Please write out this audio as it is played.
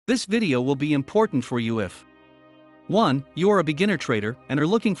This video will be important for you if 1. You are a beginner trader and are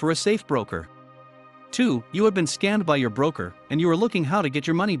looking for a safe broker. 2. You have been scammed by your broker and you are looking how to get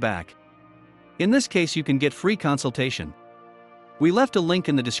your money back. In this case you can get free consultation. We left a link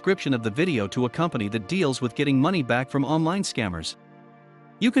in the description of the video to a company that deals with getting money back from online scammers.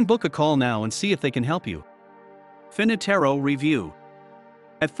 You can book a call now and see if they can help you. Finetero Review.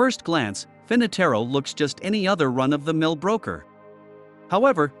 At first glance, Finetero looks just any other run-of-the-mill broker.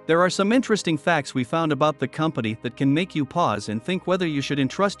 However, there are some interesting facts we found about the company that can make you pause and think whether you should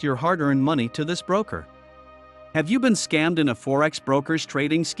entrust your hard-earned money to this broker. Have you been scammed in a forex broker's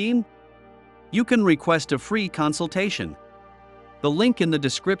trading scheme? You can request a free consultation. The link in the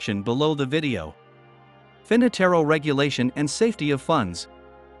description below the video. Finetero Regulation and Safety of Funds.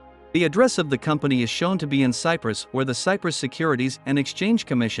 The address of the company is shown to be in Cyprus, where the Cyprus Securities and Exchange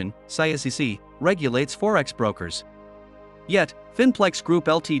Commission (CSEC) regulates forex brokers. Yet, Finplex Group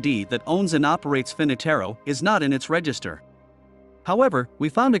Ltd. that owns and operates Finetero is not in its register. However, we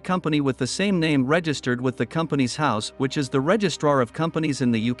found a company with the same name registered with the Companies House, which is the registrar of companies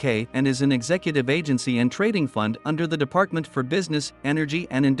in the UK and is an executive agency and trading fund under the Department for Business, Energy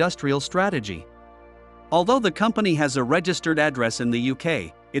and Industrial Strategy. Although the company has a registered address in the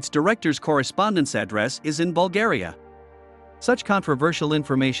UK, its director's correspondence address is in Bulgaria. Such controversial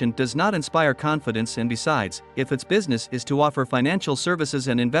information does not inspire confidence, and besides, if its business is to offer financial services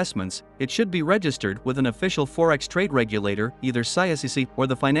and investments, it should be registered with an official forex trade regulator, either CSEC or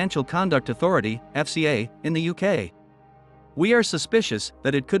the Financial Conduct Authority (FCA) in the UK. We are suspicious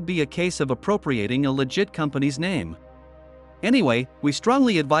that it could be a case of appropriating a legit company's name. Anyway, we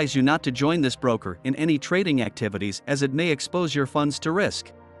strongly advise you not to join this broker in any trading activities, as it may expose your funds to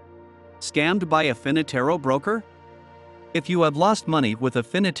risk. Scammed by a Finetero broker? If you have lost money with a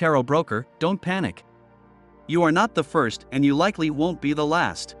Finetero broker, don't panic. You are not the first and you likely won't be the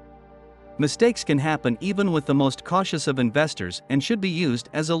last. Mistakes can happen even with the most cautious of investors and should be used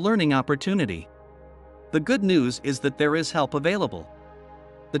as a learning opportunity. The good news is that there is help available.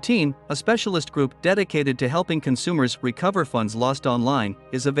 The team, a specialist group dedicated to helping consumers recover funds lost online,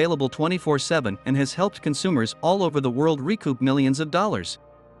 is available 24/7 and has helped consumers all over the world recoup millions of dollars.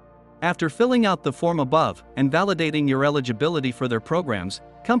 After filling out the form above and validating your eligibility for their programs,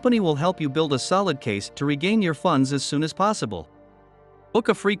 company will help you build a solid case to regain your funds as soon as possible. Book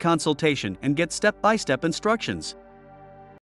a free consultation and get step-by-step instructions.